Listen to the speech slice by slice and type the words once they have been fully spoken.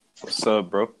What's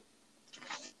up, bro?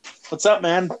 What's up,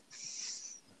 man?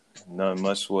 Nothing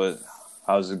much.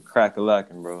 How's it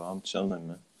crack-a-lacking, bro? I'm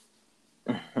chilling,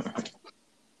 man.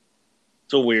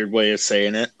 It's a weird way of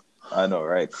saying it. I know,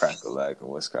 right? Crack-a-lacking.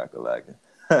 What's crack-a-lacking?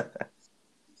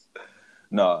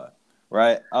 Nah,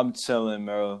 right? I'm chilling,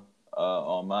 bro.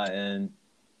 On my end.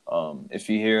 If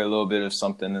you hear a little bit of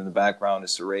something in the background,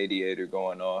 it's a radiator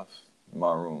going off in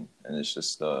my room, and it's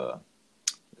just a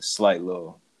slight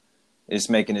little. It's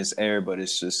making its air, but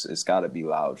it's got to be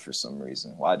loud for some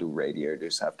reason. Why do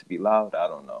radiators have to be loud? I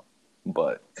don't know,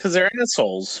 but Because they're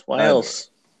assholes. Why else?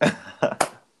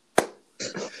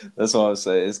 That's all I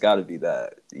say. It's got to be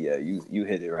that. Yeah, you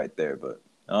hit it right there. But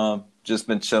just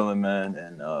been chilling, man,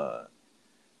 and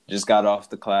just got off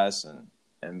the class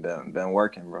and been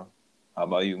working, bro. How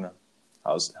about you, man?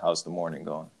 How's the morning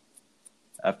going?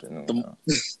 Afternoon.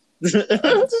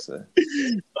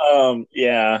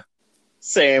 Yeah,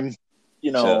 same.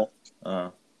 You know,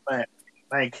 uh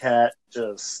my cat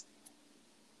just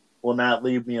will not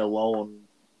leave me alone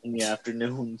in the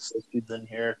afternoon, so she's in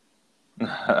here.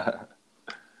 But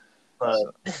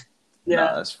yeah,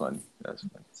 nah, that's funny.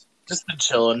 just been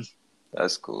chilling.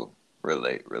 That's cool.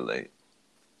 Relate.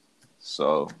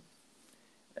 So,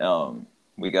 now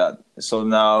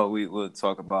we will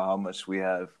talk about how much we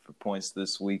have for points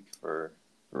this week for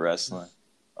wrestling.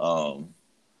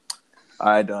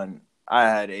 I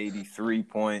had 83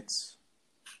 points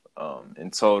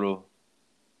in total.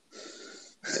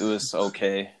 It was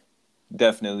okay.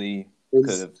 Definitely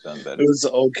could have done better. It was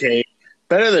okay.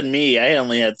 Better than me. I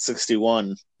only had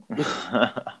 61.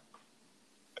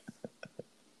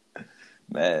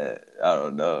 Man, I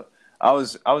don't know. I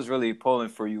was really pulling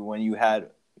for you when you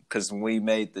had, because we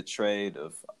made the trade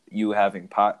of you having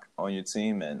Pac on your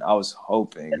team, and I was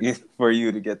hoping for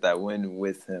you to get that win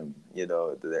with him,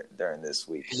 during this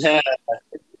week. Yeah,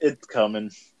 it's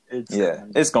coming.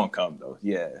 It's gonna come though.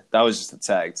 Yeah, that was just a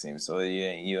tag team, so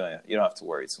you don't have to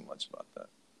worry too much about that.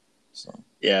 So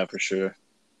yeah, for sure.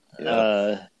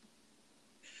 Yeah.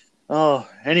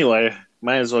 Anyway,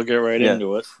 might as well get right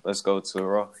into it. Let's go to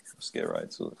Raw. Let's get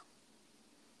right to it.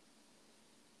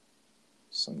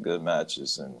 Some good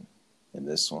matches in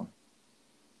this one.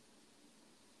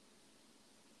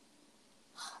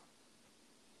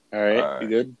 All right. You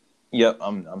good? Yep,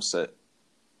 I'm set.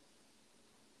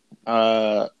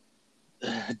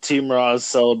 Team Raw's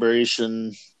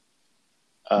celebration,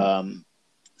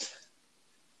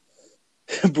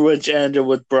 which ended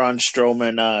with Braun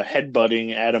Strowman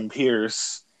headbutting Adam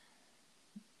Pearce.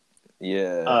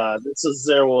 Yeah. This is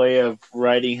their way of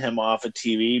writing him off of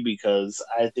TV because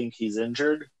I think he's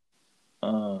injured.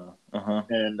 And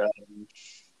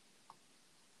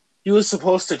he was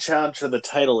supposed to challenge for the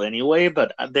title anyway,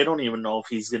 but they don't even know if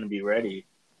he's going to be ready.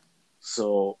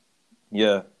 So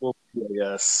yeah, we'll see, I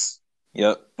guess.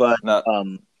 Yep. But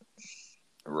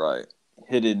right.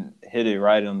 Hit it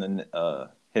right on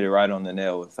the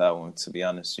nail with that one. To be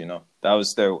honest,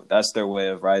 that's their way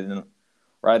of writing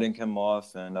him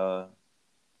off, and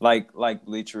like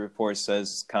Bleacher Report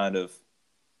says, kind of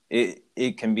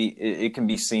it can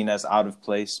be seen as out of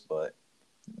place, but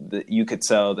you could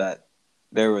tell that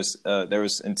there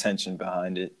was intention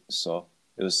behind it. So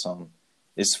it was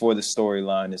it's for the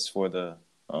storyline. It's for the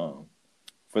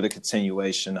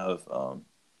continuation of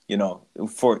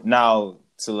for now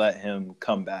to let him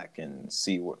come back and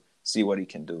see what he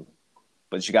can do.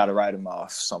 But you got to write him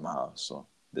off somehow. So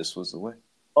this was the way.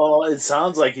 Oh, it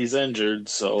sounds like he's injured.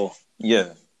 So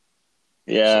yeah,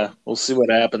 we'll see what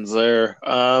happens there.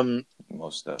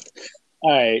 Most definitely.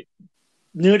 All right,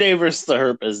 New Day versus the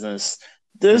Hurt Business.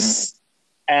 This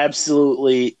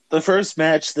absolutely the first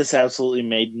match. This absolutely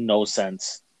made no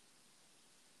sense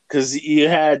because you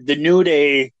had the New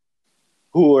Day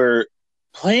who were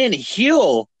playing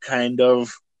heel, kind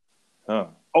of.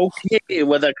 Okay,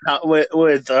 with a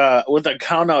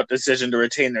count out decision to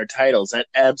retain their titles. That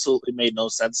absolutely made no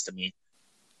sense to me.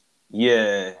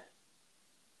 Yeah,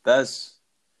 that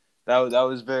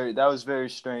was very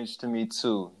strange to me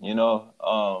too.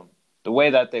 The way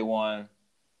that they won,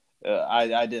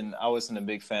 I wasn't a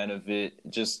big fan of it.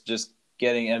 Just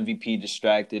getting MVP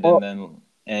distracted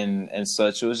and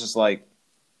such. It was just like,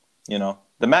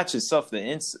 the match itself, the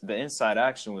inside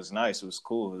action was nice. It was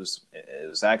cool. It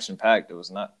was action packed. It was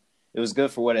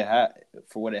good for what it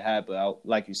had. But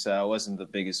like you said, I wasn't the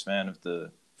biggest fan of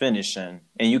the finish, and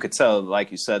you could tell,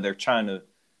 like you said, they're trying to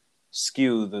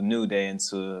skew the New Day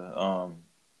into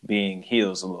being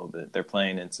heels a little bit. They're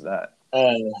playing into that.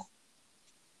 I'm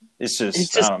not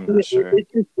sure.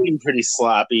 It just seemed pretty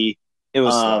sloppy. It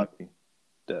was sloppy,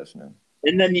 definitely.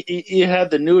 And then you had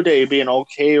the New Day being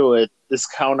okay with this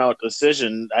count-out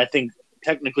decision. I think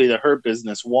technically the Hurt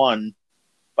Business won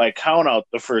by count out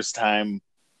the first time,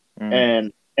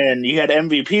 and you had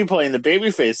MVP playing the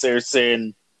babyface there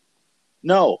saying,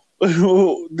 "No,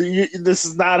 this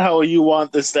is not how you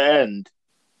want this to end."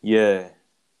 Yeah,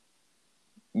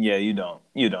 you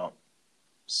don't.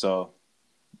 So,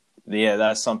 yeah,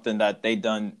 that's something that they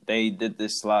did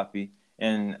this sloppy,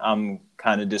 and I'm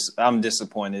I'm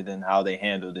disappointed in how they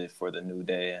handled it for the New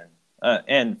Day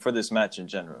and for this match in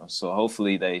general. So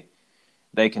hopefully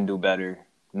they can do better,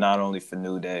 not only for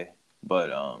New Day, but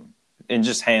in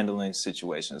just handling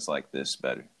situations like this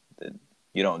better. That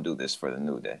you don't do this for the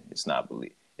New Day. It's not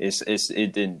believe.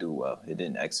 It didn't do well. It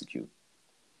didn't execute.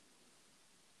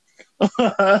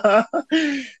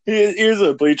 Here's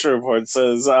a Bleacher Report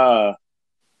says,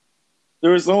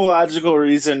 there is no logical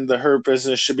reason the Hurt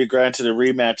Business should be granted a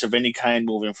rematch of any kind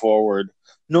moving forward.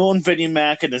 Knowing Vinnie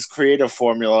Mac and his creative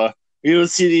formula, you will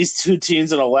see these two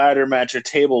teams in a ladder match or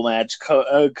table match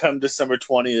come December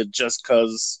 20th just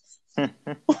cause.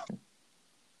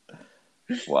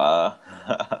 Wow.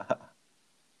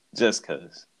 Just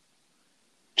cause.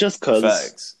 Just cause.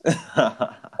 Facts.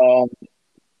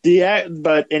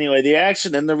 But anyway, the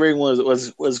action in the ring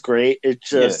was great. It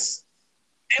just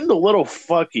seemed a little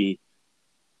fucky.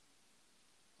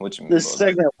 What you mean? This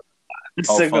segment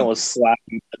was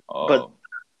sloppy, but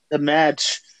the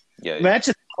match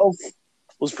itself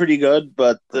was pretty good.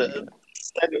 But the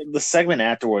segment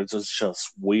afterwards was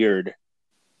just weird.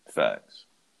 Facts.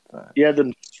 You had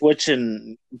them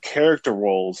switching character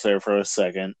roles there for a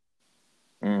second.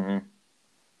 Mm-hmm.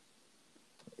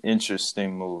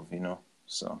 Interesting move,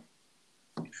 So,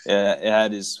 yeah, it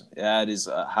had his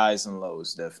highs and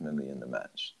lows definitely in that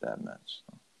match.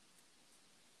 So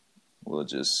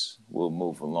we'll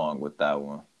move along with that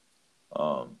one.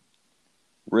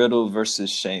 Riddle versus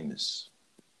Sheamus.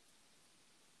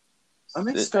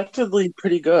 Unexpectedly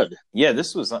pretty good. Yeah,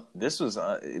 this was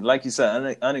like you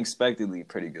said, unexpectedly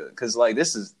pretty good. Because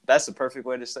that's the perfect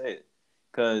way to say it.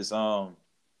 Because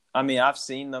I've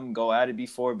seen them go at it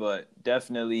before, but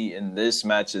definitely in this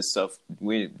match itself,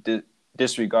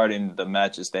 disregarding the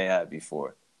matches they had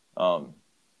before,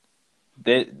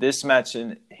 this match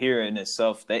in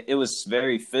itself, it was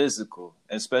very physical,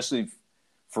 especially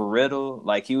for Riddle.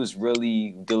 Like, he was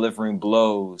really delivering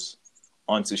blows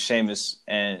onto Sheamus,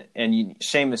 and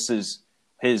Sheamus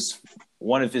is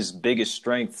one of his biggest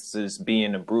strengths is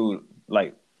being brutal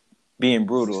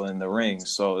in the ring.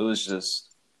 So it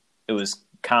was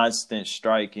constant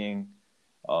striking.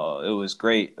 It was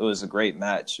great. It was a great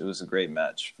match. It was a great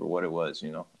match for what it was.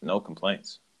 No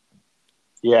complaints.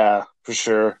 Yeah, for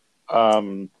sure.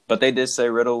 But they did say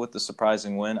Riddle with the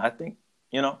surprising win. I think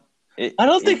I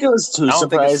don't think it was too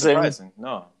surprising.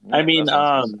 No, I mean,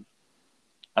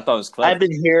 I thought it was clever. I've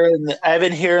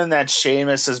been hearing that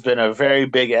Sheamus has been a very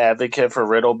big advocate for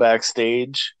Riddle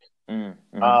backstage.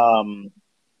 Mm-hmm.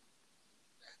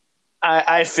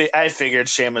 I figured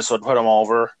Sheamus would put him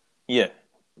over. Yeah.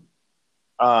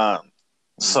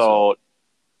 So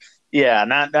yeah,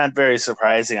 not very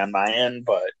surprising on my end,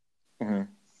 but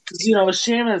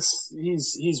Sheamus,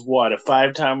 he's what, a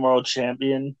 5-time world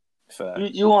champion.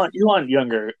 You want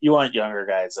younger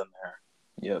guys in there.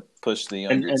 Yep, push the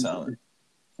younger talent.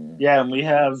 Yeah, and we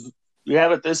have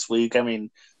it this week. I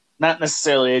mean, not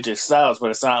necessarily AJ Styles,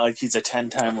 but it's not like he's a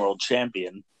 10-time world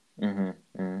champion.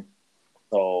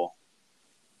 So,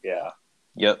 yeah.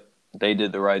 Yep, they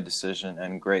did the right decision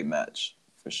and great match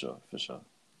for sure.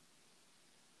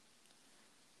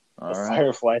 All right.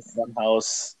 Firefly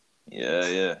Funhouse.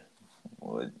 Yeah.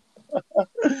 Would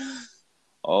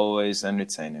always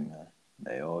entertaining, man.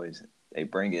 They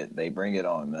bring it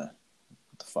on, man.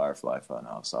 The Firefly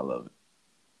Funhouse, I love it.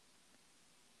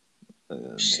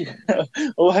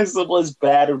 Alexa Bliss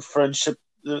battered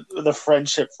the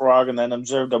friendship frog, and then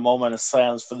observed a moment of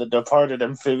silence for the departed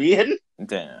amphibian.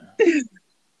 Damn.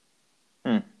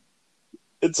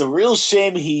 It's a real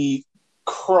shame he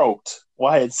croaked,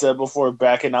 Wyatt said before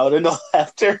backing out into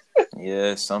laughter.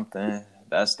 Yeah, something.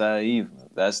 That's that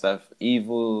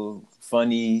evil,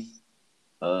 funny.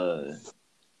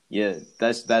 Yeah,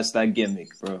 that's that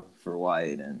gimmick, bro, for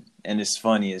Wyatt, and it's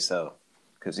funny as hell.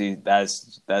 Because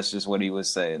that's just what he would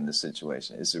say in the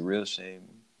situation. It's a real shame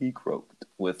he croaked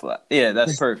with yeah,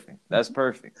 that's perfect. That's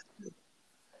perfect.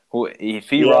 If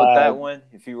he wrote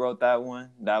that one,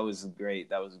 that was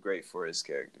great. That was great for his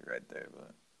character right there.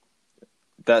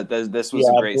 But this was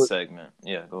a great segment.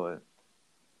 Yeah, go ahead.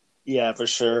 Yeah, for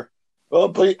sure.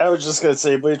 Well, I was just going to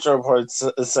say, Bleacher Report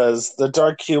says, the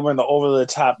dark humor and the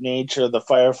over-the-top nature of the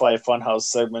Firefly Funhouse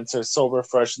segments are so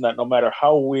refreshing that no matter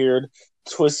how weird,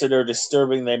 twisted, or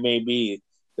disturbing they may be,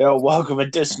 they're a welcome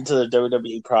addition to the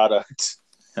WWE product.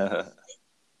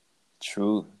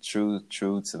 True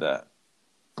to that.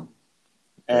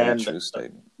 Very And true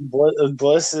statement.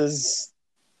 Bliss is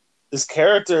this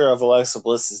character of Alexa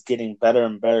Bliss is getting better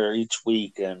and better each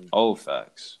week, and Old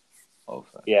facts.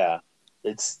 yeah,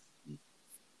 it's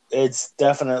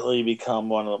definitely become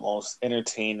one of the most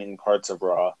entertaining parts of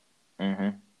Raw. Mm-hmm.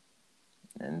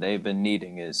 And they've been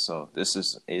needing it, so this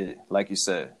is like you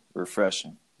said,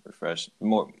 refreshing.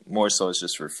 More so, it's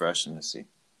just refreshing to see.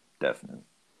 Definitely.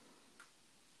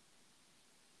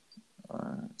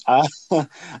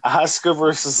 Asuka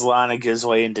versus Lana gives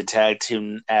way into tag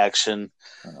team action.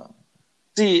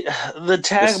 See, the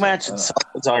tag match itself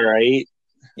is all right.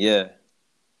 Yeah.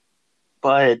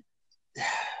 But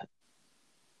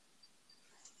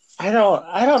I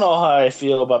don't know how I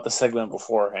feel about the segment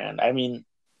beforehand. I mean,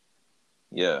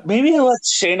 yeah. Maybe let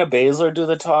Shayna Baszler do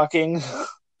the talking.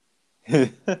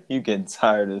 You getting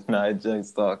tired of Nia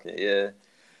Jax talking, yeah.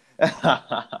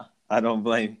 I don't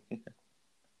blame you.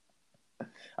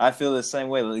 I feel the same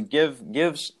way. Like, give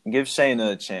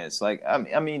Shayna a chance. Like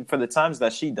I mean, for the times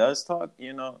that she does talk,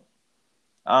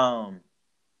 I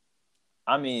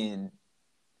mean,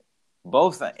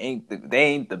 both ain't they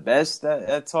ain't the best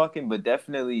at talking, but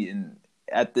definitely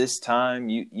at this time,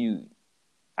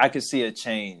 I could see a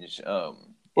change. In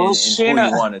who you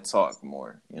want to talk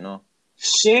more,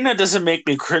 Shayna doesn't make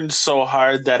me cringe so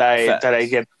hard that I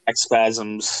get back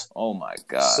spasms. Oh my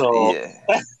god! So,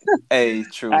 yeah, hey,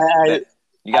 true.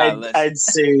 You gotta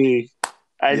listen.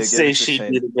 I'd say she'd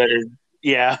be the better.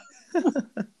 Yeah.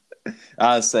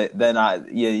 I'd say then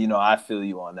I feel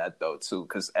you on that though too,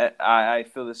 because I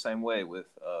feel the same way with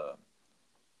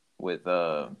what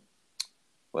the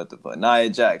fuck, Nia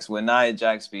Jax. When Nia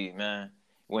Jax be, man,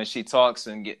 when she talks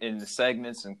and get in the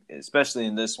segments, and especially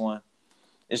in this one,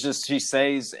 it's just she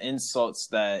says insults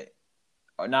that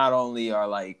are not only are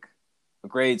like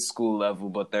grade school level,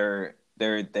 but they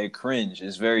cringe.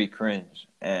 It's very cringe,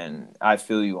 and I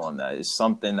feel you on that. It's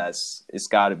something it's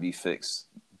got to be fixed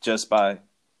just by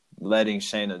letting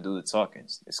Shayna do the talking.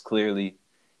 It's clearly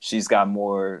she's got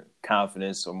more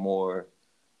confidence or more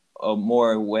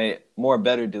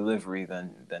better delivery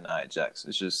than Nia Jax.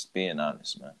 It's just being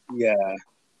honest, man.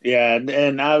 Yeah,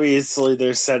 and obviously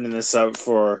they're setting this up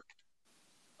for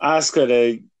Asuka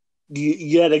to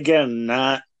yet again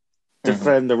not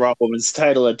defend the Raw Women's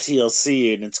title at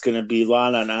TLC, and it's going to be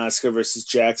Lana and Asuka versus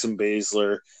Jackson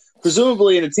Baszler,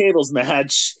 presumably in a tables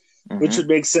match, which would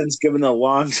make sense given the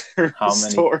long-term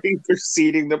story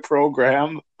preceding the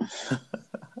program.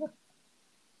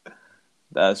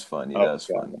 That's funny. That's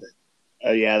funny.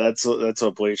 Yeah, that's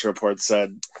what Bleacher Report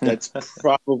said. That's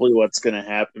probably what's going to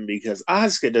happen because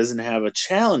Asuka doesn't have a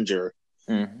challenger.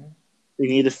 We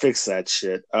need to fix that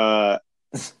shit. Go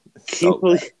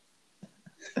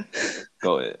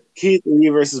ahead. Keith Lee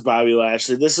versus Bobby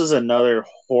Lashley. This was another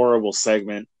horrible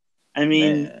segment. I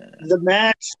mean, the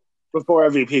match before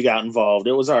MVP got involved,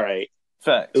 it was all right.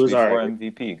 Facts. It was all right.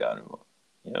 Before MVP got involved.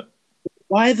 Yeah.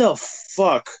 Why the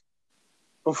fuck,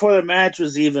 before the match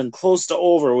was even close to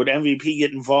over, would MVP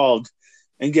get involved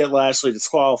and get Lashley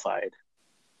disqualified?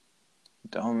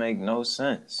 Don't make no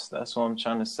sense. That's what I'm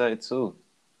trying to say too.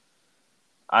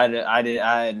 I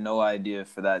had no idea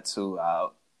for that too.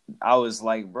 I was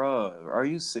like, bro, are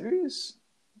you serious?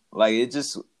 Like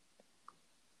it's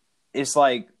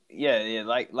like, yeah,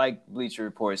 like Bleacher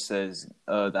Report says,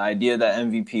 the idea that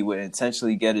MVP would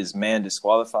intentionally get his man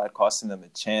disqualified, costing them a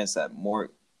chance at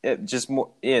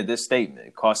this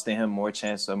statement, costing him more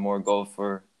chance of more gold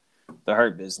for the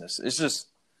Hurt Business. It's just,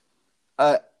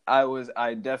 I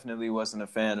definitely wasn't a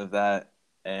fan of that,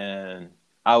 and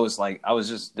I was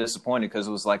just disappointed because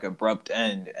it was like abrupt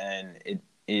end, and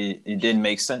it didn't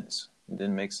make sense. It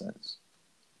didn't make sense.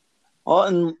 Well,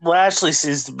 and Lashley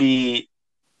seems to be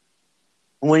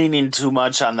leaning too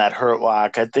much on that Hurt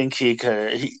Lock. I think he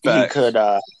could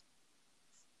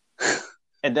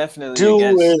and definitely do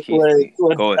with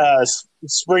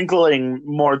sprinkling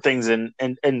more things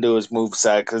into his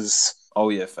moveset because. Oh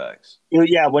yeah, facts.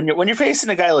 Yeah, when you're facing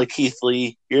a guy like Keith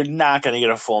Lee, you're not going to get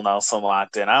a full Nelson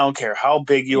locked in. I don't care how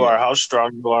big you are, how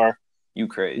strong you are. You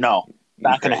crazy? No,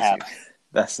 not going to happen.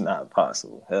 That's not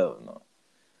possible. Hell no.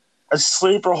 A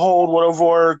sleeper hold would have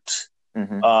worked.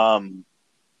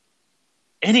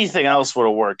 Anything else would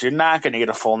have worked. You're not going to get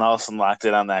a full Nelson locked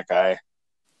in on that guy.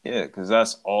 Yeah, because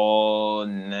that's all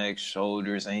neck,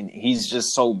 shoulders, and he's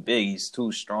just so big. He's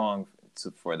too strong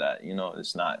for that.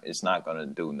 It's not going to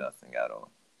do nothing at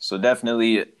all. So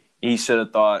definitely he should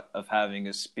have thought of having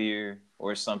a spear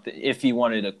or something. If he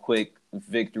wanted a quick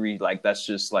victory, like that's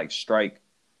just like strike.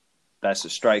 That's a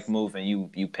strike move, and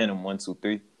you pin him 1, 2,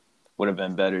 3. Would have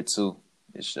been better too.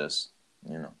 It's just,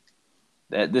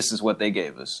 that this is what they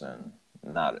gave us, and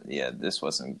this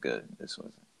wasn't good. This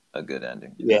wasn't a good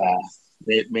ending. Yeah,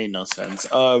 it made no sense.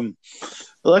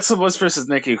 Alexa Bliss versus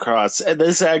Nikki Cross.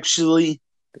 This actually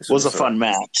was a fun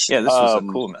match. Yeah, this was a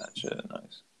cool match. Yeah,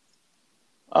 nice.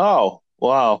 Oh,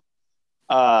 wow.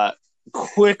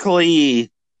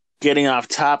 Quickly getting off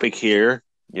topic here.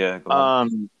 Yeah, go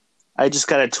on. I just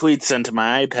got a tweet sent to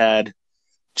my iPad.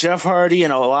 Jeff Hardy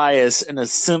and Elias in a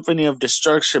Symphony of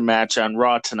Destruction match on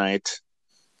Raw tonight.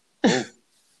 Ooh.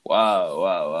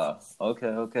 Wow.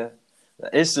 Okay.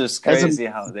 It's just crazy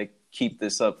how they keep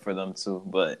this up for them too,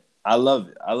 but I love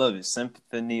it.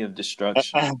 Symphony of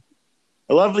Destruction.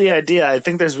 I love the idea. I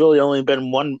think there's really only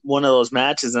been one of those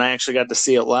matches, and I actually got to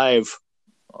see it live.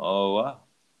 Oh, wow.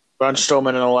 Braun Strowman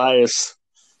and Elias.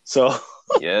 So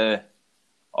yeah.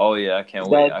 Oh yeah, I can't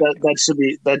wait.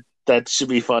 That should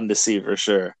be fun to see for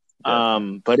sure.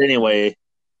 But anyway,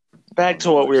 back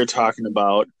to what we were talking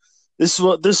about. This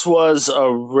was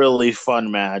a really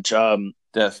fun match.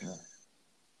 Definitely.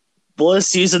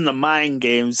 Bliss using the mind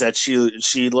games that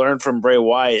she learned from Bray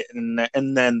Wyatt,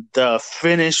 and then the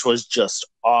finish was just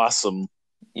awesome.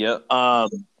 Yep.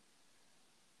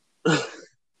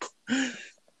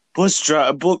 Bliss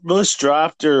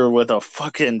dropped her with a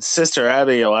fucking Sister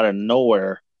Abigail out of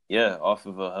nowhere. Yeah, off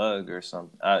of a hug or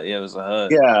something. It was a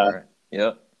hug. Yeah. Right.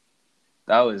 Yep.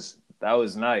 That was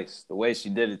nice. The way she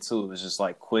did it too, it was just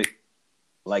like quick,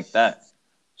 like that.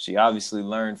 She obviously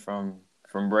learned from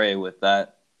Bray with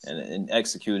that and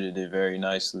executed it very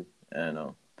nicely. And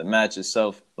the match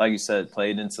itself, like you said,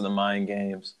 played into the mind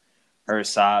games. Her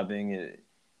sobbing,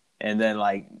 and then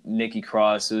like Nikki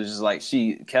Cross, it was just like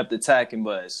she kept attacking,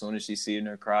 but as soon as she seen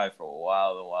her cry for a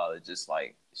while, it just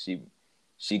like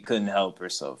she couldn't help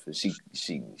herself.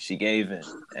 She gave in,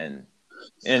 and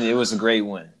it was a great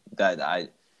win. It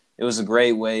was a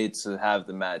great way to have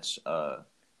the match.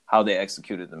 How they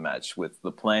executed the match with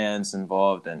the plans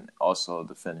involved and also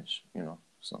the finish.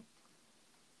 So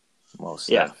most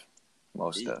def.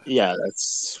 Yeah,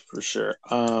 that's for sure.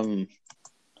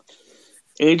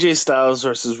 AJ Styles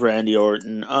versus Randy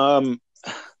Orton.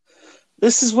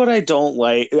 This is what I don't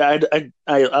like.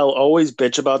 I'll always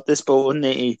bitch about this, but when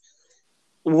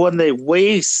they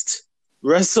waste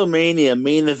WrestleMania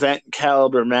main event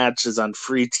caliber matches on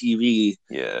free TV,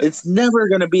 it's never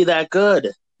going to be that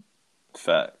good.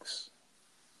 Facts.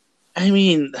 I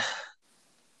mean,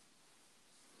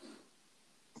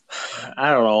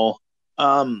 I don't know.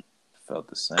 Felt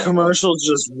the same. Commercials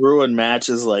just ruin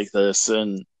matches like this,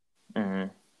 and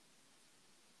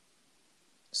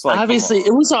it's like, obviously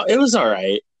it was all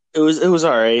right. It was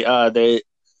all right. They're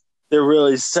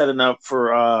really setting up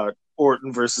for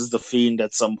Orton versus The Fiend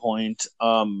at some point.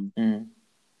 And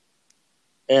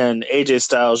AJ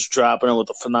Styles dropping it with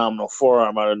a phenomenal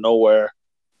forearm out of nowhere.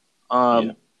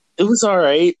 It was all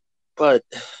right, but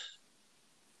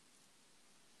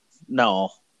no.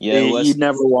 Yeah, you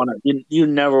never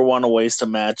want to waste a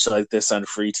match like this on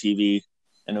free TV.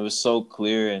 And it was so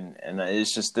clear, and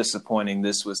it's just disappointing.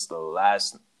 This was the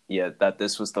last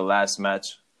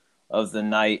match of the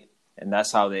night, and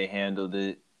that's how they handled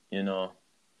it.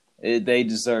 They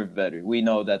deserve better. We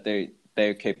know that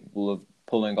they're capable of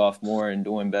pulling off more and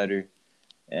doing better.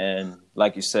 And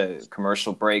like you said,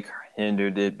 commercial break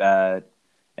hindered it bad,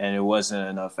 and it wasn't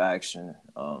enough action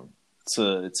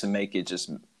to make it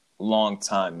just long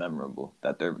time memorable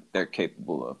that they're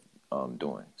capable of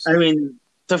doing. So. I mean,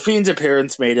 The Fiend's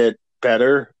appearance made it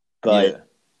better, but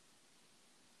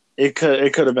it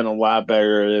could have been a lot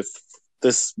better if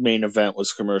this main event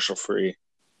was commercial free.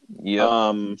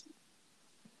 Yeah.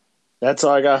 That's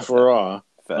all I got for Raw.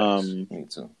 Me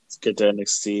too. Let's get to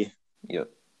NXT. Yep.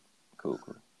 Cool.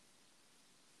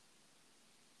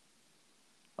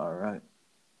 All right.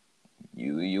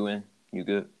 You in? You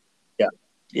good? Yeah.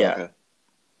 Okay.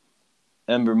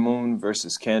 Ember Moon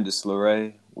versus Candice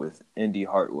LeRae with Indy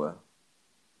Hartwell.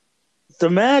 The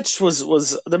match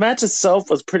itself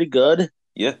was pretty good.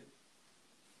 Yeah.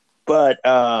 But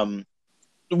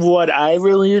what I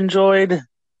really enjoyed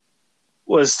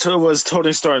was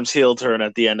Toni Storm's heel turn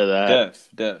at the end of that.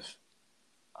 Def.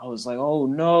 I was like, oh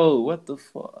no, what the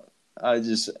fuck? I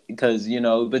just because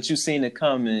but you seen it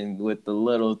coming with the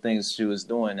little things she was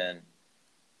doing, and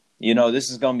this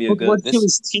is gonna be a good. What she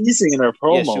was teasing in her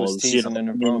promos. Yeah, she was teasing in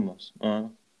her promos.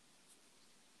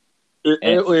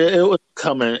 It was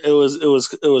coming. It was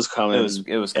coming.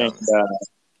 It was coming. And,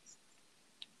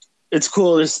 it's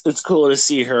cool. It's cool to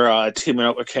see her teaming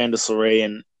up with Candice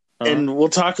LeRae, and we'll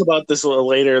talk about this a little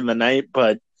later in the night.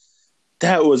 But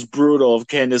that was brutal of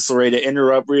Candice LeRae to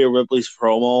interrupt Rhea Ripley's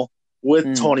promo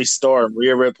with Toni Storm,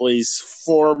 Rhea Ripley's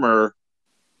former,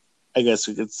 I guess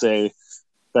we could say,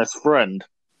 best friend.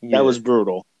 That Yeah. was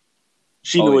brutal.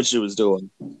 She Oh knew yeah. what she was doing.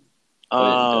 Oh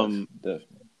yeah. Um,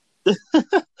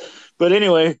 Definitely. but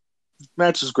anyway,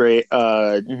 match was great.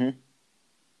 Mm-hmm.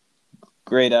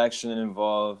 Great action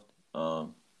involved.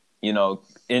 You know,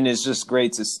 and it's just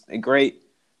great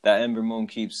that Ember Moon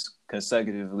keeps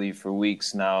consecutively for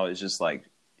weeks now. It's just like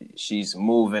she's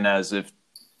moving as if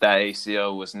that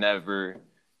ACL was never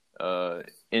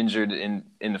injured in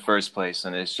the first place,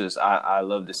 and it's just I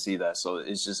love to see that. So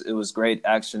it was great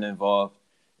action involved,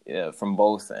 yeah, from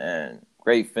both, and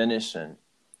great finish and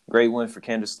great win for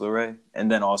Candice LeRae, and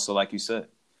then also like you said,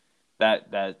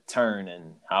 that turn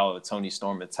and how Tony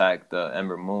Storm attacked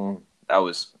Ember Moon. I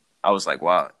was like,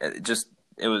 wow, it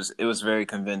was very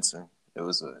convincing. It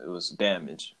was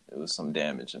damage. It was some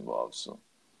damage involved. So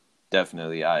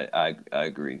definitely, I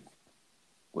agree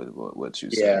with what you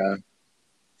said.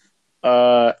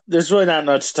 yeah. There's really not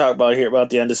much to talk about here about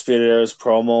the Undisputed Era's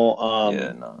promo.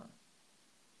 Yeah, no,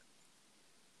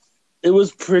 It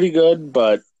was pretty good,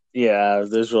 but yeah,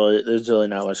 there's really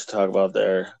not much to talk about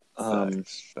there.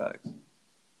 facts.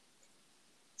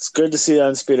 It's good to see the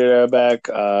Undisputed Era back.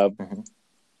 Mm-hmm.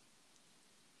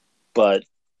 But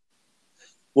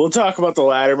we'll talk about the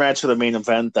ladder match for the main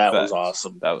event. That was Facts.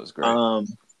 awesome. That was great.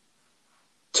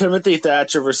 Timothy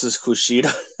Thatcher versus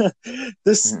Kushida.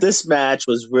 Mm-hmm. This match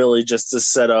was really just to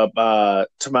set up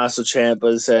Tommaso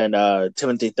Ciampa's and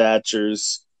Timothy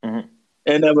Thatcher's Mm-hmm.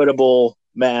 inevitable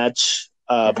match,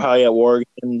 Mm-hmm. probably at War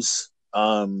Games.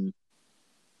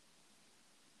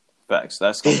 Facts.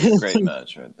 That's gonna be a great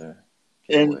match right there.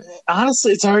 Can't And wait.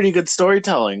 honestly, it's already good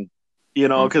storytelling,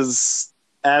 Mm-hmm. because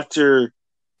after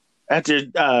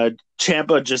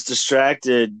Champa just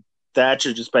distracted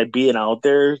Thatcher just by being out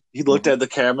there, he looked Mm-hmm. at the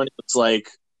camera and was like,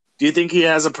 "Do you think he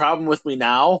has a problem with me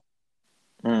now?"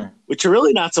 Mm. Which you're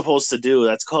really not supposed to do.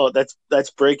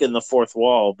 That's breaking the fourth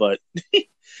wall, but he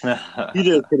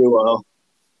did pretty well.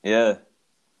 Yeah,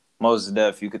 most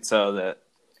def. You could tell that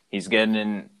he's getting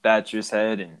in Thatcher's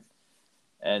head,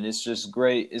 and it's just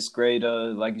great. It's great.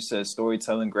 Like you said,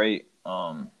 storytelling great.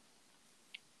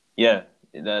 Yeah,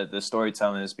 the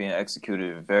storytelling is being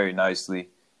executed very nicely,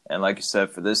 and like you said,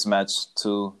 for this match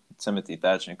too, Timothy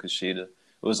Thatcher and Kushida, it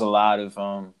was a lot of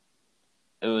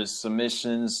it was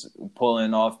submissions,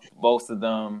 pulling off both of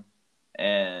them,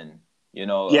 and you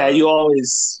know, Yeah, and you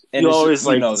it's just, always you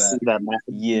like know to see that. that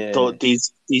Yeah,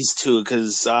 these two,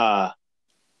 because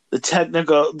the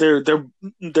technical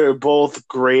they're both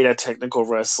great at technical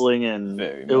wrestling, and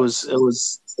very much so.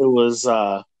 it was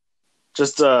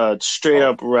just a straight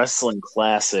Oh, up wrestling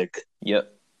classic.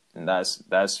 yep, and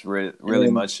that's really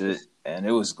And much it, and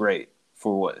it was great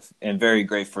for what, and very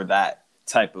great for that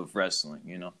type of wrestling.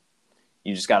 You know,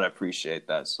 you just gotta appreciate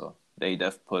that. So they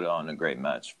definitely put on a great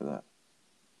match for that,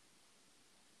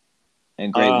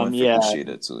 and great win for yeah.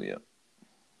 Kushida too. Yep.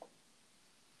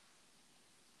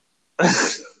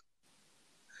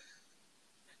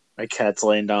 My cat's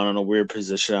laying down in a weird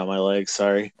position on my leg.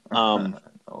 Sorry. No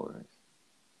worries.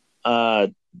 Uh,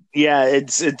 yeah,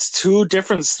 it's two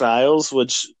different styles,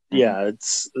 which Mm-hmm. yeah,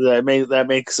 it's that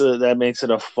makes it a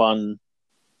Dev. fun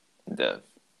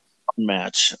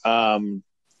match.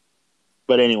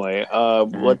 But anyway,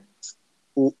 Mm-hmm. what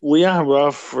Leon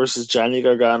Ruff versus Johnny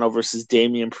Gargano versus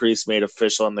Damian Priest made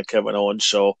official on the Kevin Owens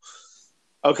show.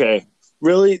 Okay,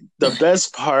 really, the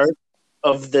best part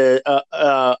of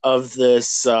this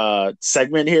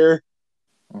segment here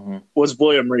Mm-hmm. was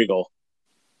William Regal.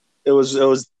 It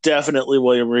was definitely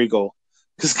William Regal,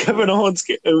 because Yeah.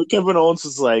 Kevin Owens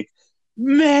was like,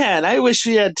 "Man, I wish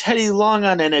we had Teddy Long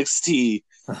on NXT.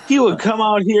 He would come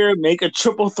out here, make a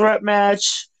triple threat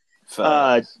match.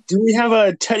 Facts. Do we have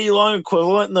a Teddy Long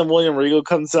equivalent?" And then William Regal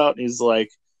comes out and he's like,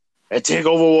 "At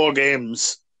Takeover War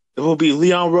Games, it will be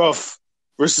Leon Ruff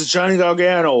versus Johnny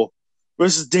Gargano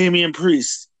versus Damian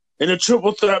Priest in a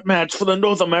triple threat match for the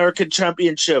North American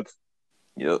Championship."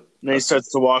 Yep. And then he starts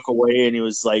to walk away, and he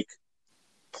was like,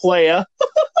 "Playa."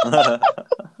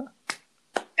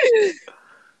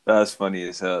 That's funny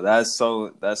as hell. That's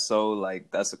so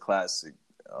like that's a classic.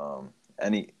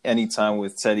 Any time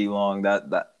with Teddy Long,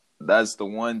 that's the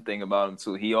one thing about him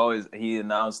too. He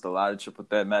announced a lot of triple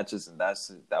threat matches, and that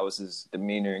was his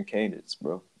demeanor and cadence,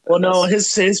 bro. Well, no,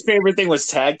 That's his favorite thing was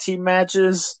tag team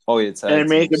matches oh yeah, tag and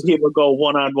making teams too. people go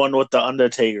one on one with the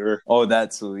Undertaker. Oh,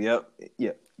 that too. Yep.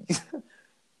 Yep.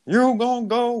 You gonna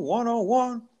go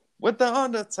 1-on-1 with the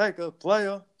Undertaker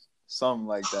player. Something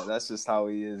like that. That's just how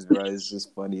he is, bro. It's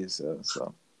just funny as hell.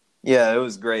 So yeah, it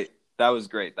was great. That was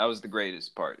great. That was the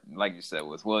greatest part. Like you said,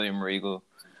 with William Regal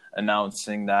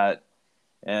announcing that.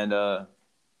 And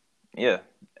yeah.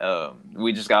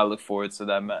 We just gotta look forward to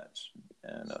that match.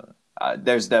 And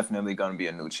there's definitely going to be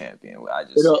a new champion. I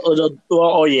just say it.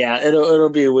 It'll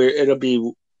be weird. It'll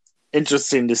be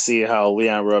interesting to see how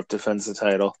Leon Ruff defends the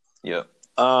title. Yep.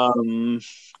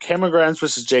 Cameron Grimes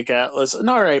versus Jake Atlas, an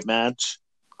all right match.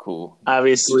 Cool.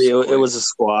 Obviously, it was a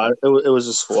squash. It was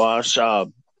a squash.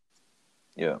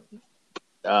 Yeah.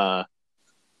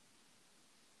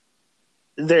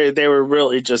 They were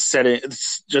really just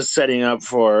setting up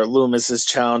for Loomis's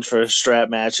challenge for a strap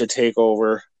match at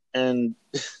Takeover, and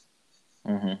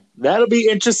that'll be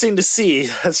interesting to see.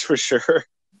 That's for sure.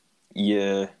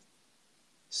 Yeah,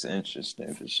 it's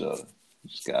interesting for sure.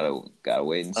 Just gotta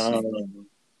wait and see.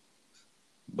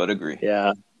 But agree.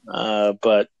 Yeah,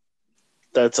 but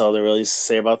that's all there really is to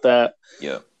say about that.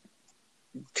 Yeah.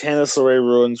 Candice LeRae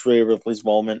ruins Rhea Ripley's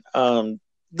moment.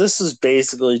 This is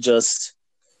basically just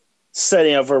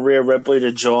setting up for Rhea Ripley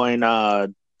to join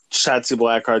Shotzi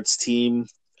Blackheart's team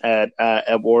at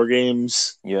War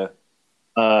Games. Yeah.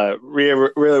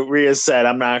 Rhea said,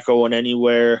 "I'm not going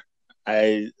anywhere.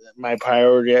 My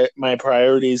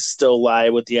priorities still lie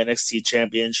with the NXT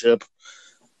Championship."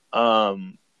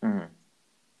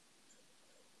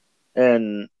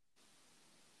 And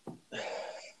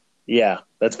yeah,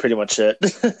 that's pretty much it.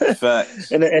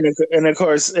 Facts. and of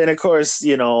course,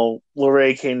 you know,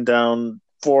 LeRae came down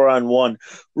 4-on-1.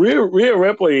 Rhea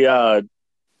Ripley,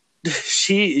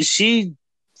 she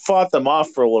fought them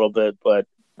off for a little bit, but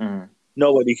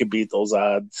nobody could beat those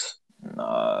odds.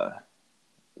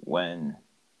 When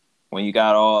you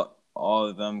got all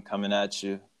of them coming at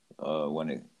you,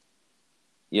 when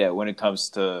it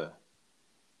comes to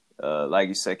like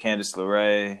you said, Candice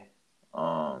LeRae,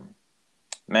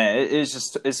 man,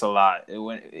 it's a lot.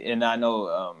 And I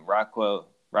know Raquel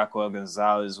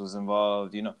Gonzalez was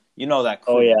involved. You know that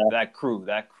crew. Oh, yeah. That crew.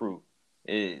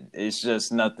 It's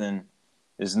just nothing.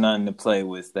 There's nothing to play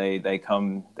with. They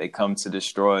come to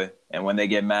destroy, and when they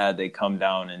get mad, they come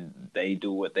down and they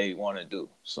do what they want to do.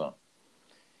 So,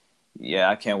 yeah,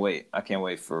 I can't wait. I can't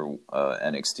wait for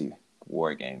NXT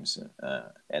War Games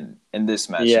and this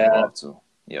match involved too.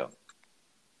 Yeah.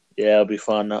 Yeah, it'll be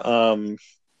fun. The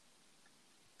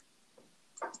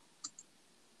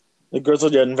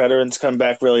Grizzled Young Veterans come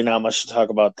back. Really not much to talk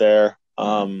about there.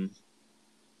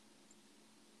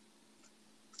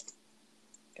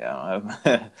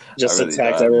 Just really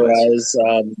attack otherwise.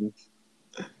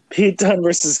 Pete Dunne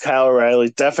versus Kyle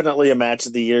O'Reilly. Definitely a match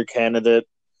of the year candidate.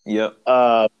 Yep.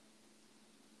 Yeah,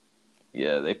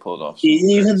 they pulled off.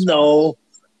 Even though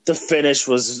the finish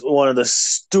was one of the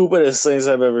stupidest things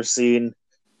I've ever seen.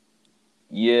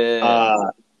 Yeah.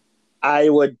 I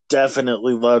would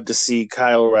definitely love to see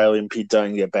Kyle O'Reilly and Pete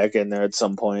Dunne get back in there at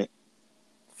some point.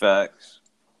 Facts.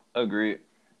 Agreed.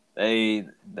 They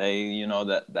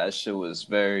that shit was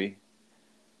very,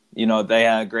 they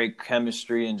had great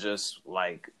chemistry, and just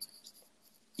like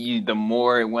the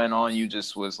more it went on, you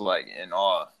just was like in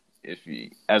awe. If you,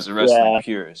 as a wrestling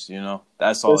purist,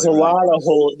 that's all. There's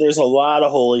a lot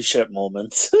of holy shit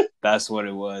moments. That's what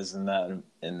it was in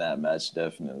that match,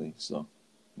 definitely. So,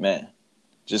 man,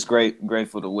 just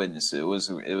grateful to witness it. It was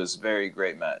a very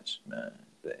great match, man.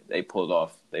 They pulled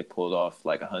off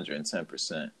like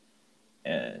 110%,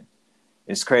 and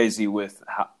it's crazy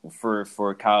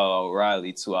for Kyle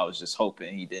O'Reilly too. I was just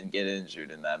hoping he didn't get injured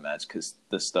in that match, because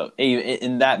the stuff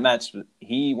in that match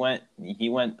he went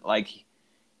like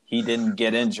he didn't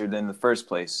get injured in the first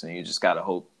place, and you just gotta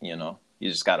hope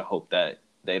that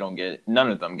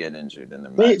none of them get injured in the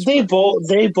match. They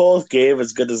both gave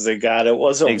as good as they got. It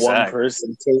wasn't one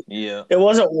person. It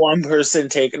wasn't one person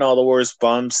taking all the worst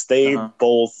bumps. They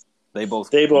both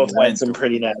had some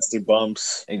pretty nasty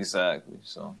bumps. Exactly.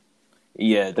 So,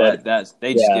 yeah, just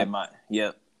get my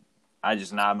I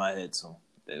just nod my head to them.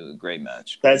 It was a great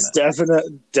match. That's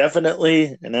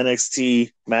definitely an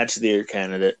NXT match of the year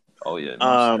candidate. Oh yeah.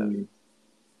 All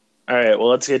right. Well,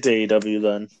 let's get to AEW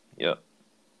then. Yep.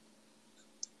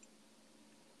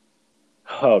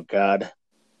 Oh God.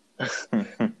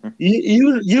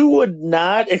 you would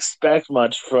not expect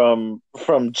much from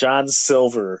John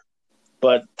Silver,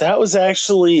 but that was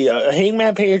actually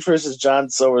Hangman Page versus John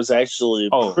Silver is actually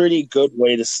a pretty good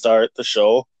way to start the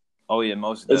show. Oh yeah,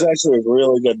 most. It was actually a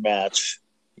really good match.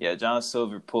 Yeah, John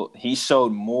Silver he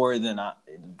showed more than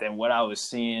what I was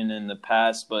seeing in the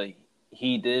past, but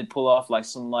he did pull off like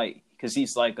some because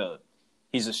he's a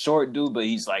short dude, but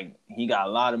he got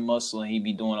a lot of muscle, and he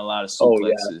be doing a lot of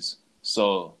suplexes.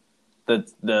 So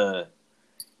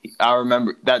I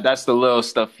remember that's the little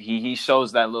stuff he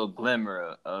shows, that little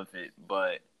glimmer of it,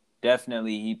 but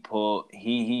definitely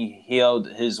he held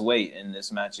his weight in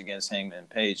this match against Hangman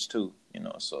Page too,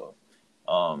 so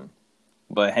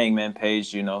but Hangman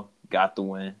Page, got the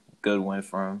win. Good win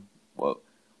for him. Well,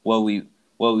 what we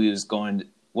what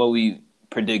we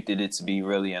predicted it to be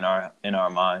really in our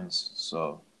minds.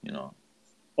 So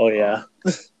Oh yeah.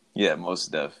 yeah,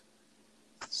 most def.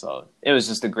 So it was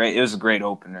just a great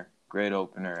opener,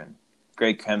 and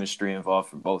great chemistry involved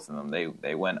for both of them. They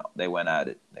went at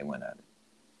it. They went at it.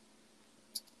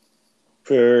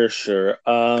 For sure.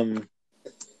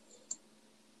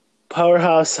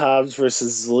 Powerhouse Hobbs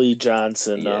versus Lee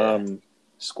Johnson. Yeah,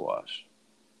 squash.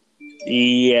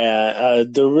 Yeah,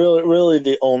 really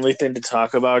the only thing to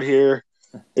talk about here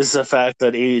is the fact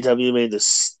that AEW made the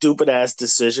stupid ass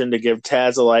decision to give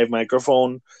Taz a live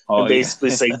microphone Oh and yeah, basically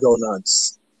say "Go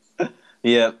nuts."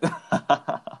 yep.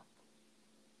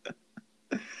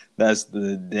 That's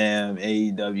the damn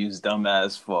AEW's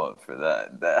dumbass fault for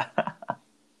that.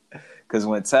 Because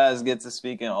when Taz gets to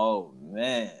speaking, oh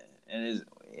man, and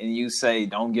you say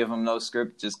don't give him no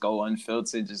script, just go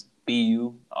unfiltered, just be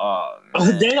you. Oh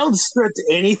man, They don't script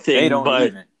they anything, don't but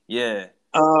even. Yeah,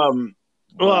 well,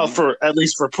 believe for at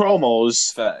least for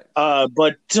promos, facts.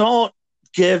 but don't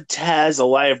give Taz a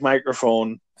live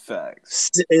microphone. Facts.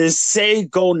 Say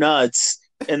 "Go nuts,"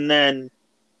 and then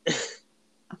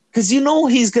because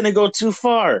he's going to go too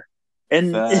far,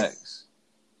 and Facts.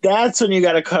 that's when you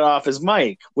got to cut off his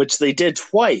mic, which they did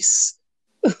twice.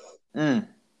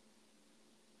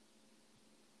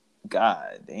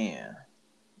 God damn.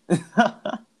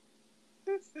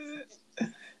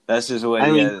 That's just what.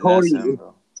 I mean, Yeah, that's him,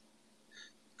 bro.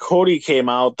 Cody came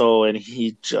out though, and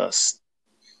he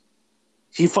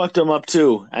fucked him up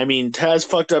too. I mean, Taz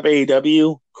fucked up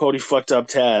AEW. Cody fucked up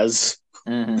Taz.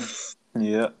 Mm-hmm.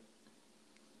 Yep.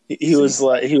 He was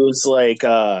like,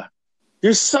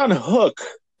 your son Hook.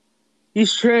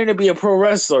 He's training to be a pro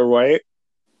wrestler, right?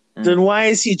 Then why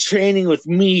is he training with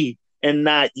me and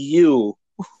not you?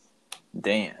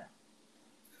 Damn.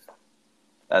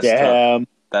 That's tough.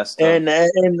 That's tough.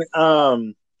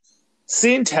 And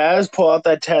seeing Taz pull out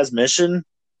that Taz mission,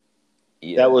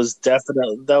 that was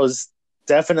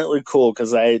definitely cool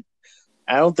because I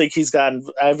don't think he's gotten.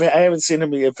 I haven't seen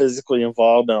him get physically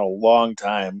involved in a long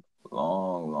time.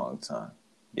 Long time.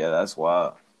 Yeah, that's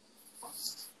wild.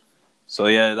 So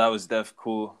yeah, that was def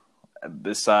cool.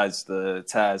 Besides the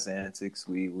Taz antics,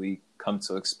 we come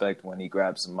to expect when he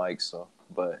grabs the mic. So,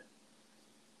 but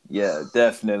yeah,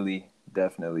 definitely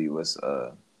was.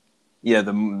 Yeah,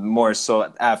 the more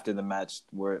so after the match,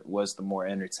 where was the more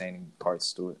entertaining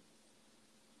parts to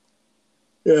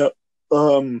Yeah.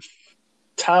 it.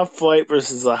 Top Flight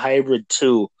versus a Hybrid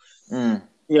 2.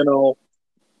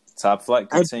 Top Flight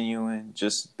continuing.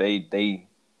 Just they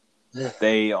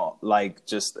like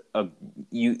just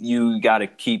you got to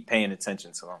keep paying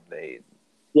attention to them. They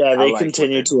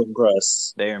continue to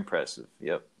impress. They're impressive.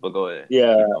 Yep. But go ahead.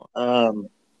 Yeah.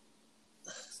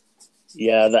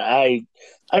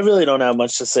 I really don't have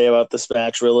much to say about this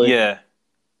match, really. Yeah.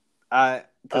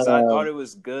 Because I thought it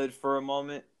was good for a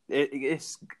moment. It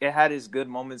had its good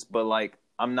moments, but like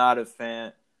I'm not a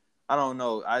fan. I don't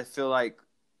know. I feel like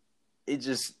it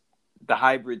just the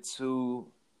Hybrid 2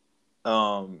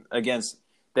 against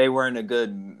they weren't a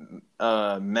good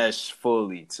mesh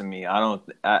fully to me.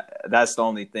 That's the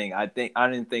only thing. I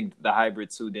didn't think the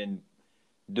Hybrid 2 didn't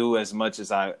do as much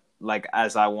as I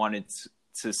wanted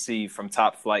to see from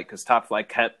Top Flight, because Top Flight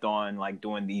kept on like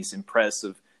doing these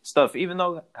impressive stuff. Even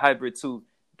though Hybrid 2,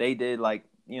 they did like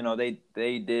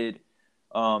they did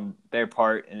their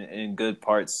part in good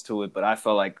parts to it, but I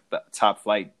felt like the Top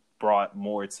Flight brought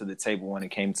more to the table when it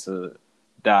came to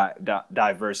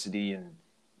diversity and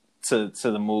to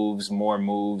the more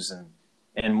moves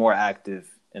and more active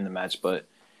in the match. But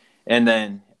and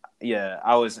then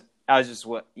I was just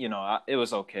it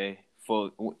was okay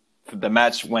for the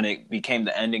match. When it became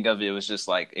the ending of it, it was just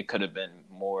like it could have been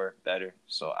more better.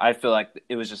 So I feel like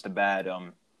it was just a bad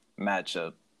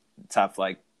matchup. Top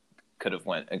Flight could have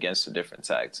went against a different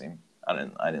tag team. I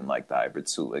didn't like the Hybrid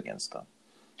 2 against them.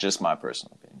 Just my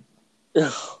personal opinion.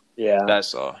 Yeah,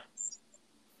 that's all.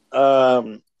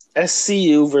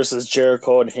 SCU versus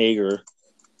Jericho and Hager.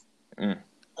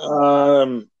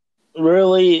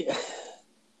 Really,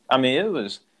 I mean, it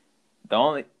was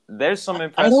there's some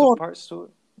impressive parts to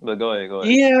it, but go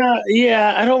ahead.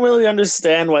 Yeah, I don't really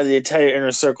understand why the entire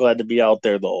Inner Circle had to be out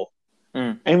there though.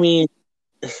 I mean,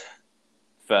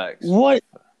 facts.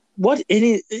 What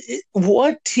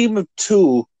team of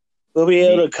two will be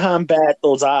able to combat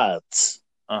those odds?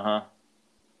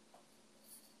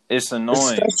 It's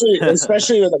annoying,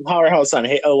 especially with a powerhouse on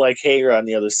like Hager on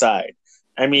the other side.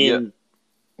 I mean,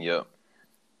 yep.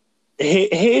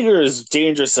 Hager is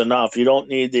dangerous enough. You don't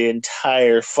need the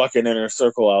entire fucking Inner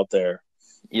Circle out there.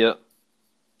 Yep.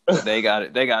 They got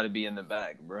it. They got to be in the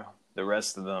back, bro. the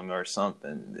rest of them or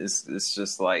something. It's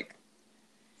just like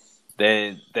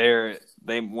they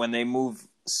when they move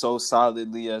so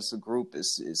solidly as a group,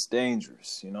 it's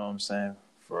dangerous. You know what I'm saying?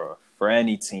 For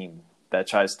any team that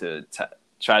tries to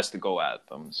go at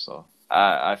them. So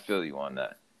I feel you on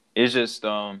that. It's just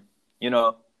you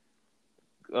know,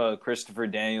 Christopher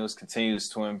Daniels continues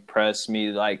to impress me.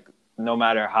 Like no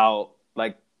matter how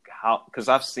because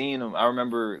I've seen him. I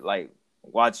remember like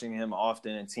watching him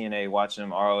often in TNA, watching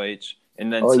him ROH,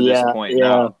 and then Oh to this yeah, point yeah,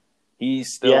 now, he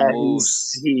still yeah.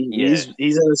 moves. Yeah,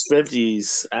 He's in his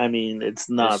 50s. I mean, it's it's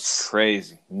nuts.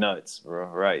 crazy, nuts, bro.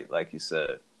 Right, like you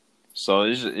said. So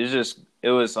it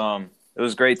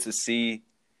was great to see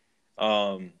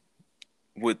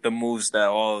with the moves that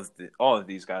all of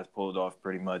these guys pulled off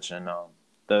pretty much, and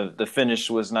the finish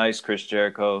was nice. Chris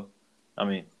Jericho, I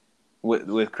mean,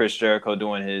 with Chris Jericho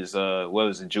doing his what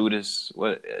was it, Judas?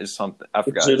 What is something I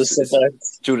forgot? Judas Effect.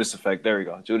 Judas Effect. There we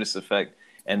go, Judas Effect,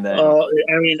 and then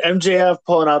I mean, MJF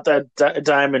pulling out that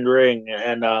diamond ring,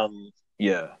 and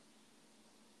yeah. So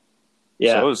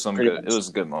yeah, it was some pretty good. It much. was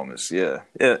good moments. Yeah,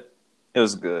 yeah. It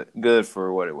was good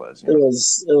for what it was. It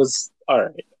was all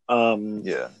right.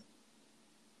 Yeah,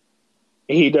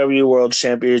 AEW World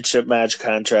Championship match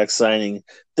contract signing.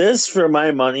 This, for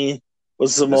my money,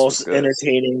 was the this was most good.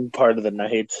 entertaining part of the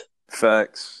night.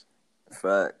 Facts,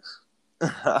 facts.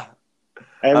 I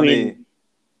I mean, mean,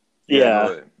 yeah. Go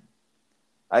yeah, ahead.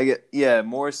 I get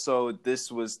more so.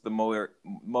 This was the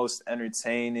most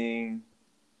entertaining.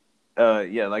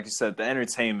 Yeah, like you said, the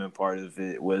entertainment part of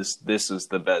it was. This was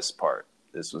the best part.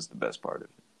 This was the best part of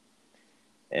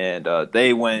it, and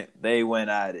they went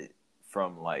at it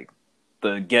from like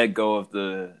the get go of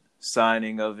the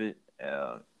signing of it,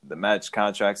 the match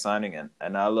contract signing,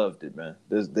 and I loved it, man.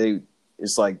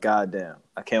 It's like goddamn,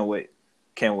 I can't wait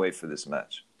for this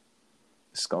match.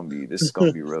 This is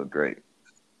gonna be real great.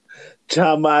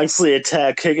 John Moxley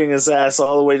attack, kicking his ass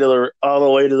all the way to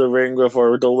the ring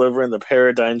before delivering the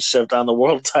paradigm shift on the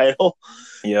world title.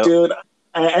 Yep, Dude,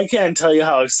 I can't tell you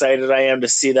how excited I am to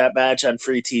see that match on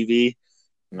free TV.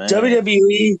 man.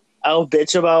 WWE, I'll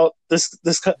bitch about this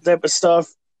type of stuff,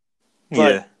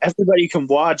 but Yeah, everybody can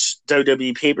watch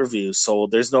WWE pay per views, so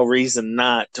there's no reason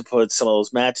not to put some of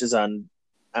those matches on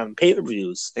pay per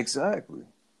views. exactly.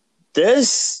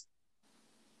 This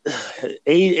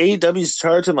AEW's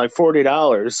charging like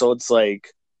 $40, so it's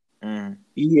like, Mm,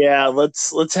 yeah,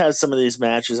 let's have some of these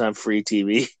matches on free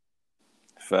TV.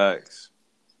 facts.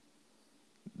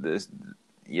 This,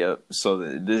 yep. So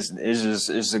this is just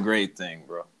it's a great thing,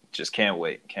 bro. Just can't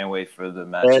wait. Can't wait for the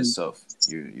match And itself.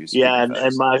 You speaking yeah, and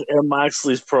facts.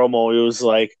 Moxley's promo, he was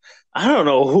like, I don't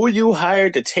know who you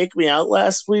hired to take me out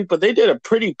last week, but they did a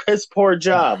pretty piss poor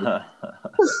job.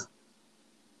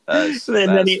 And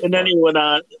then That's he and then funny.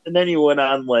 he went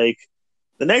on like,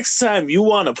 the next time you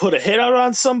want to put a hit out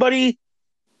on somebody,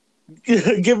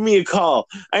 give me a call.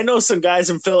 I know some guys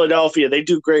in Philadelphia, they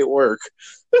do great work.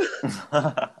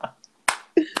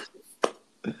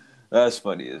 That's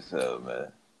funny as hell,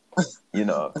 man. You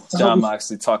know, John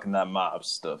Moxley talking that mob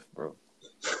stuff, bro.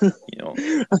 You know,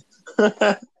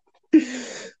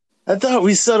 I thought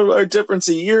we settled our difference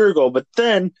a year ago, but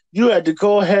then you had to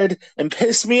go ahead and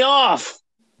piss me off.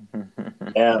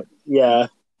 Yeah.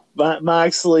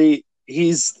 Moxley,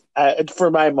 he's for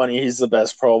my money, he's the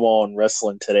best promo in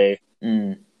wrestling today.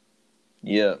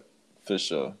 yeah, for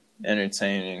sure.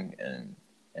 Entertaining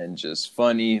and just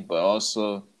funny, but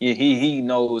also he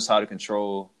knows how to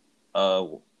control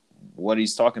what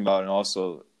he's talking about, and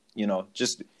also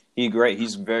just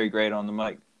he's very great on the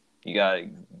mic. You gotta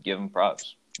give him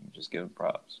props. Just give him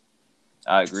props.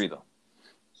 I agree though.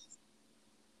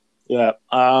 Yeah.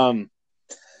 Hikaru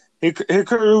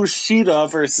Shida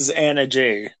versus Anna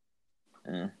Jay.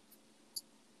 Mm.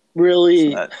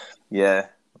 Really, Yeah,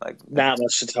 like not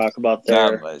much to talk about not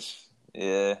there. much.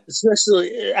 Yeah,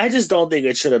 Especially, I just don't think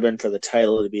it should have been for the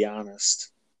title, to be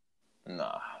honest.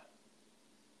 nah.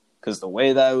 Because the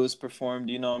way that it was performed,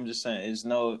 I'm just saying, it's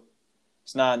not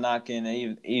knocking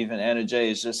even Anna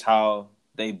Jay. It's just how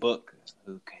they book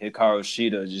Hikaru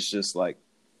Shida. Just like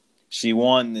she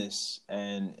won this,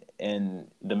 and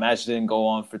the match didn't go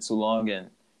on for too long, and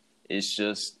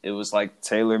it was like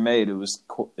tailor made. It was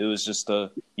just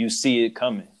you see it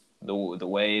coming. The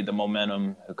way the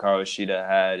momentum Hikaru Shida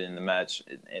had in the match,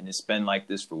 and it's been like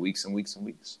this for weeks and weeks and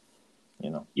weeks.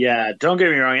 Yeah, don't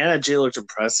get me wrong. Anna Jay looked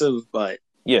impressive, but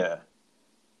Yeah.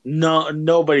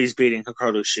 nobody's beating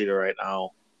Hikaru Shida right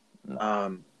now.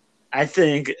 No. I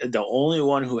think the only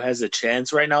one who has a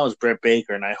chance right now is Britt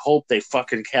Baker, and I hope they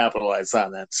fucking capitalize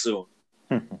on that soon.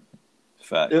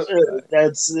 Facts.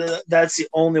 That's the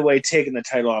only way taking the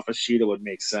title off of Shida would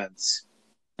make sense.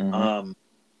 Mm-hmm.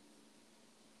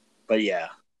 But yeah.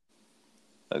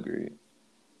 Agreed.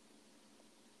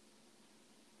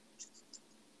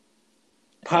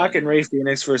 Pac and Ray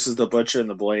Phoenix versus the Butcher and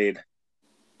the Blade.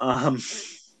 I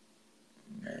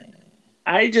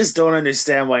just don't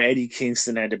understand why Eddie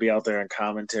Kingston had to be out there on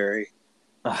commentary.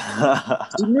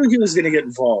 He knew he was going to get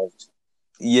involved.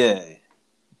 Yeah,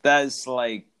 that's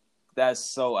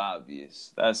so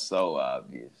obvious. That's so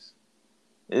obvious.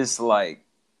 It's like,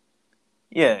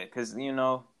 yeah, because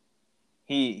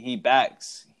he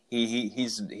backs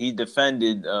he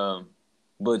defended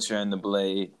Butcher and the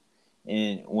Blade,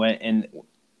 and when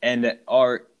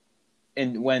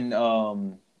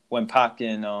Pac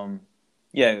and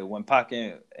when Pac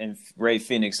and Ray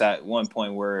Phoenix at one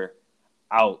point were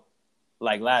out,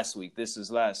 like last week. This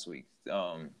is last week.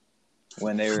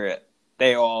 When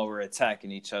they all were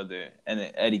attacking each other, and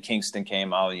then Eddie Kingston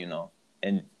came out,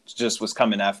 and just was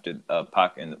coming after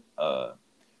Pac and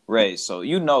Ray. So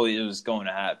it was going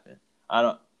to happen. I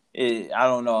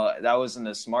don't know. That wasn't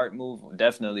a smart move.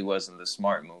 Definitely wasn't the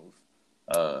smart move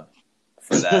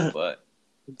for that. But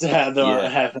to have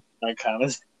them have that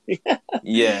comment.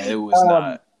 Yeah, it was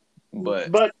not.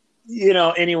 But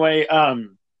anyway,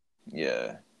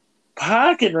 yeah,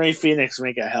 Pac and Ray Phoenix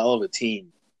make a hell of a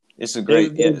team. It's a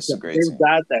great team. They've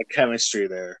got that chemistry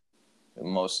there.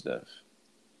 Most of.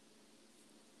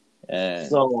 And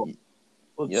so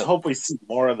let's hope we see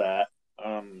more of that.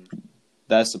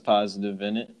 That's a positive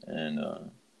in it,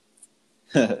 and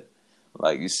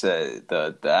like you said,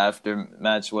 the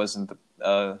aftermatch wasn't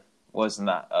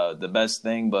the best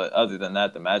thing, but other than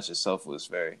that, the match itself was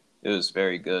very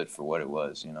good for what it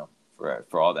was,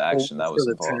 for all the action that was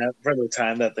involved. For the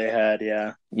time that they had,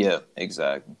 yeah. Yeah,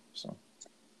 exactly. So,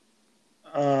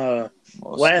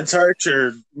 Lance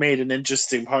Archer made an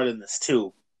interesting part in this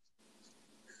too.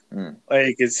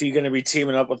 Like, is he going to be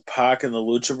teaming up with Pac and the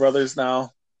Lucha Brothers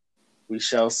now? We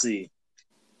shall see.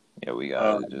 Yeah, we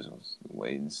gotta just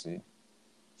wait and see.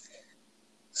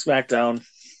 SmackDown.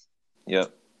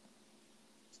 Yep.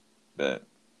 Bet.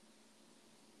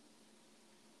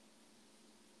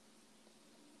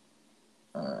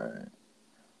 All right.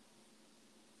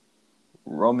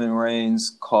 Roman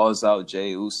Reigns calls out Jey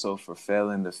Uso for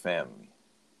failing the family.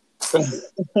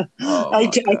 I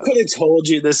could have told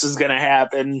you this was going to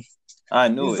happen. I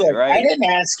knew it, right? I didn't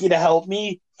ask you to help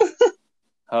me.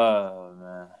 Oh,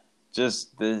 man.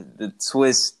 Just the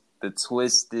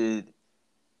twisted,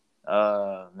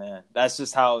 man.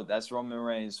 That's Roman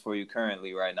Reigns for you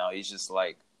currently right now. He's just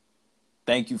like,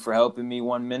 thank you for helping me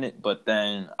 1 minute, but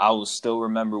then I will still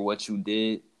remember what you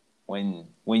did when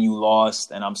you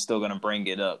lost, and I'm still going to bring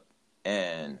it up.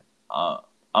 And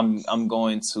I'm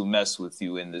going to mess with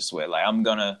you in this way. Like, I'm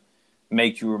going to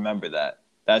make you remember that.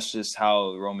 That's just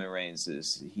how Roman Reigns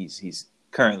is. He's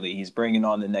bringing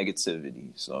on the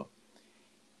negativity. So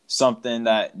something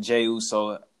that Jey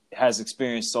Uso has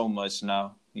experienced so much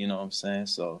now, you know what I'm saying?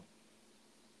 So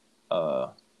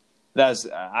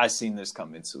I seen this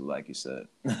coming too, like you said.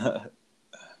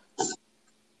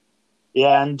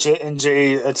 Yeah, and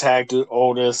Jey attacked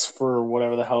Otis for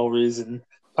whatever the hell reason.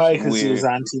 Probably because he was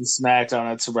on Team SmackDown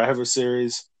at Survivor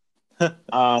Series.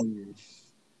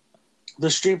 The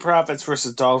Street Profits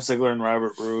versus Dolph Ziggler and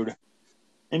Robert Roode.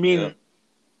 I mean,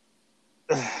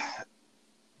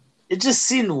 it just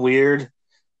seemed weird.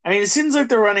 I mean, it seems like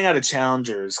they're running out of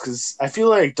challengers because I feel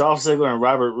like Dolph Ziggler and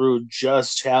Robert Roode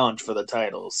just challenged for the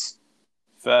titles.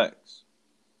 Facts.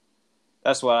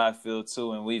 That's what I feel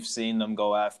too, and we've seen them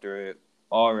go after it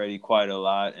already quite a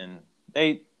lot, and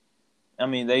they've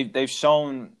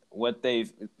shown what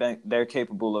they're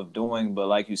capable of doing, but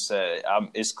like you said,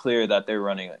 it's clear that they're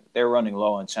running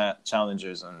low on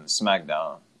challengers in the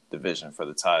SmackDown division for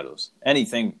the titles.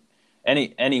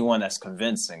 Anyone that's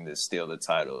convincing to steal the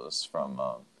titles from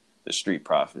the Street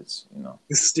Profits,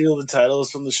 Steal the titles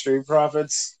from the Street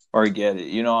Profits? Or get it,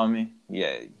 you know what I mean?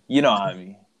 Yeah, you know what I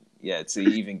mean. Yeah, to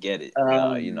even get it,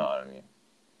 you know what I mean.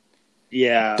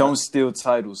 Yeah. Don't steal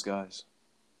titles, guys.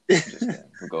 Just kidding.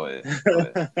 Go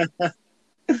ahead.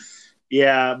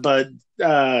 Yeah, but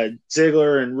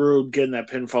Ziggler and Roode getting that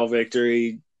pinfall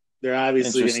victory, they're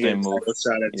obviously going to get a title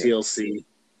shot at TLC.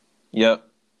 Yep.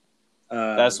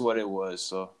 That's what it was.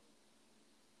 So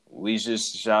we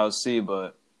just shall see,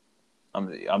 but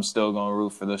I'm still going to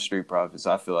root for the Street Profits.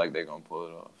 I feel like they're going to pull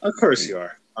it off. Of course you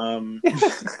are.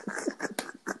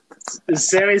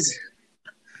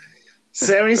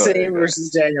 Sami Zayn versus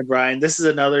Daniel Bryan. This is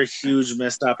another huge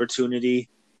missed opportunity.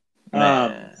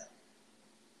 Man.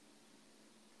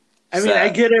 I mean, I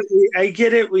get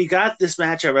it. We got this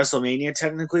match at WrestleMania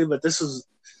technically, but this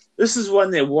is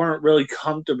one they weren't really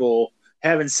comfortable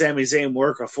having Sami Zayn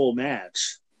work a full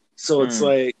match. So it's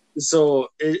like,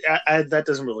 that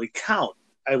doesn't really count,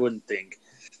 I wouldn't think.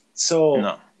 So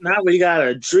No. now we got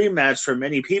a dream match for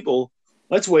many people.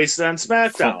 Let's waste it on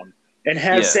SmackDown and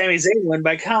have Yeah. Sami Zayn win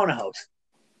by countout.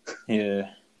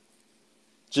 Yeah.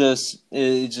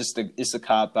 It's a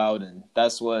cop out, and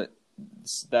that's what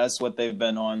they've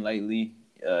been on lately.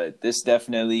 This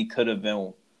definitely could have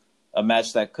been a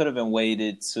match that could have been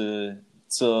weighted to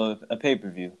a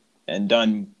pay-per-view and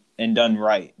done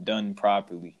right, done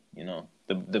properly. You know,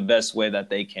 the best way that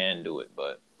they can do it.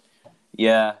 But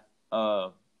yeah,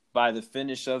 by the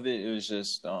finish of it, it was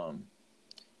just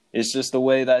it's just the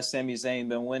way that Sami Zayn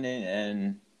been winning,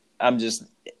 and I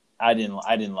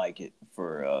didn't like it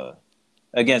for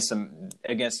against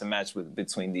a match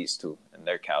between these two and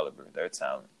their caliber, their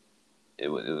talent. It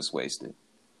was wasted.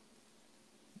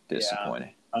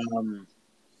 Disappointing. Yeah.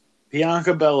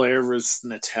 Bianca Belair versus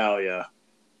Natalya.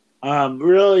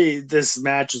 Really, this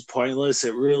match was pointless.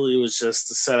 It really was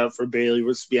just a setup for Bayley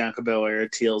versus Bianca Belair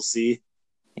at TLC.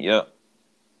 Yep.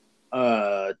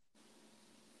 Uh,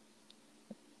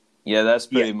 Yeah, that's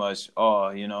pretty much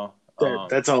all. You know.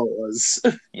 That's all it was.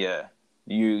 Yeah,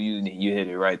 you hit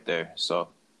it right there. So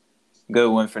good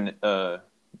win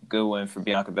for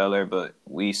Bianca Belair, but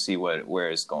we see where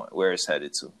it's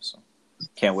headed to. So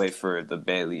can't wait for the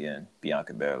Bayley and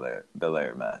Bianca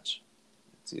Belair match.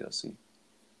 TLC.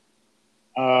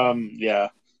 Yeah.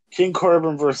 King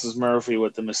Corbin versus Murphy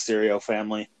with the Mysterio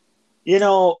family. You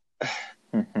know,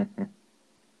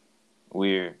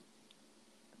 Weird.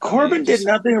 Corbin did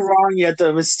nothing wrong, yet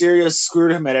the Mysterio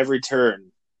screwed him at every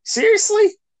turn.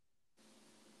 Seriously?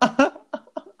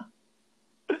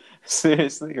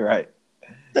 Seriously, right?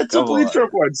 That's what Bleacher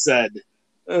Report said.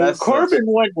 Corbin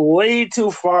went way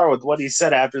too far with what he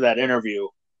said after that interview.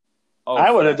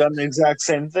 I would have done the exact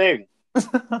same thing.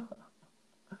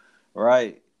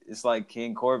 Right. It's like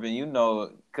King Corbin, you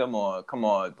know, come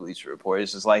on, Bleacher Report.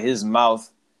 It's just like his mouth,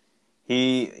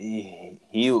 he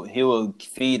will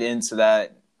feed into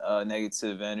that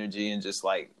negative energy and just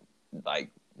like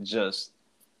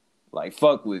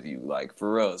fuck with you, like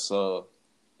for real. So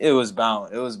it was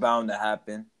bound to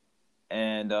happen.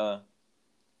 And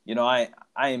you know, I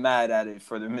ain't mad at it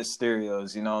for the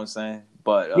Mysterios, you know what I'm saying?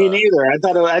 But me neither. I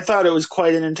thought it was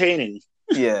quite entertaining.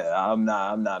 Yeah, I'm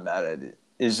not mad at it.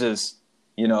 It's just,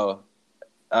 you know,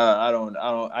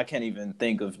 I can't even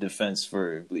think of defense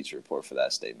for Bleacher Report for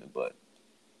that statement, but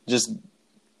just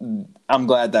I'm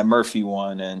glad that Murphy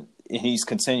won and he's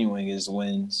continuing his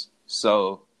wins.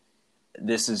 So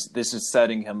this is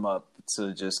setting him up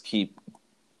to just keep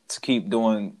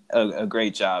doing a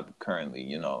great job currently,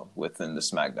 you know, within the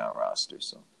SmackDown roster.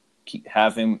 So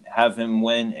have him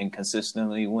win and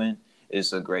consistently win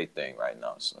is a great thing right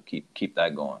now. So keep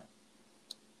that going.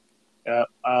 Yeah,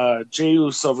 Jey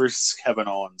Uso versus Kevin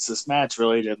Owens. This match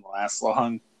really didn't last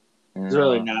long. There's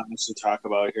really not much to talk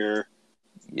about here.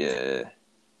 Yeah.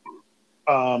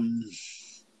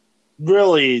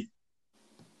 Really,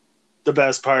 the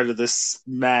best part of this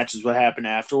match is what happened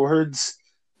afterwards.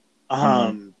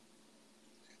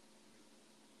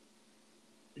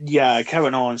 Yeah,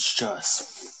 Kevin Owens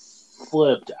just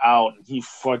flipped out and he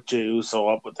fucked Jey Uso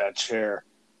up with that chair.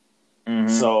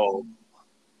 So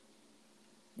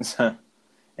the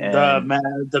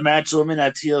match woman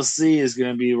at TLC is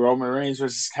going to be Roman Reigns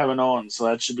versus Kevin Owens, so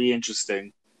that should be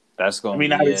interesting. That's going. I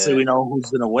mean, obviously we know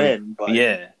who's going to win, but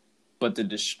but the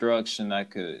destruction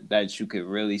that you could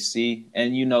really see,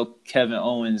 and you know, Kevin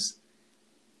Owens,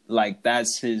 like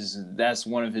that's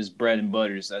one of his bread and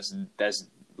butters. That's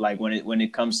like when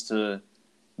it comes to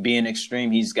being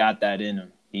extreme, he's got that in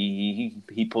him.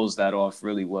 He pulls that off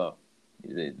really well.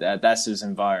 That's his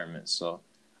environment. So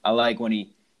I like when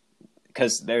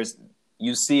because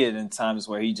you see it in times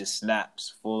where he just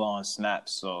snaps, full on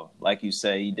snaps. So like you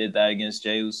say, he did that against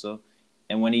Jey Uso,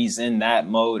 and when he's in that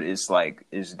mode, it's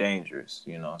dangerous,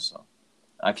 you know. So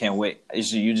I can't wait.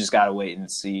 You just gotta wait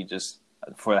and see just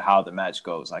for how the match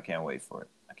goes. I can't wait for it.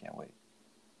 I can't wait.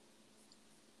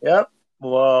 Yep.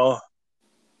 Well,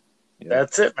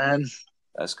 that's it, man.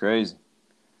 That's crazy.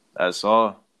 That's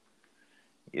all.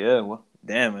 Yeah, well,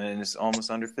 damn, man, it's almost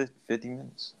under 50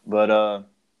 minutes. But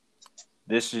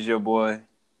this is your boy,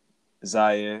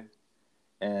 Zaire,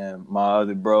 and my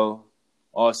other bro,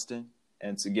 Austin.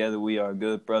 And together we are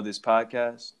Good Brothers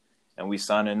Podcast. And we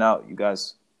signing out. You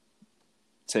guys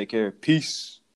take care. Peace.